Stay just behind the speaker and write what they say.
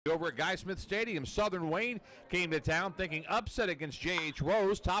Over at Guy Smith Stadium, Southern Wayne came to town thinking upset against J.H.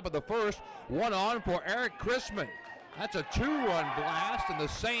 Rose. Top of the first, one on for Eric Chrisman. That's a two-run blast, and the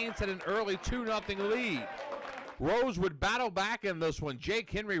Saints had an early 2-0 lead. Rose would battle back in this one.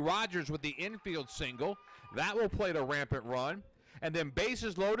 Jake Henry Rogers with the infield single. That will play the rampant run. And then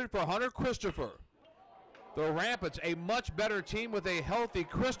bases loaded for Hunter Christopher. The Rampants, a much better team with a healthy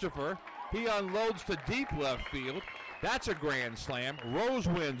Christopher. He unloads to deep left field. That's a grand slam. Rose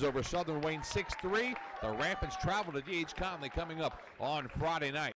wins over Southern Wayne 6-3. The Rampants travel to D.H. Conley coming up on Friday night.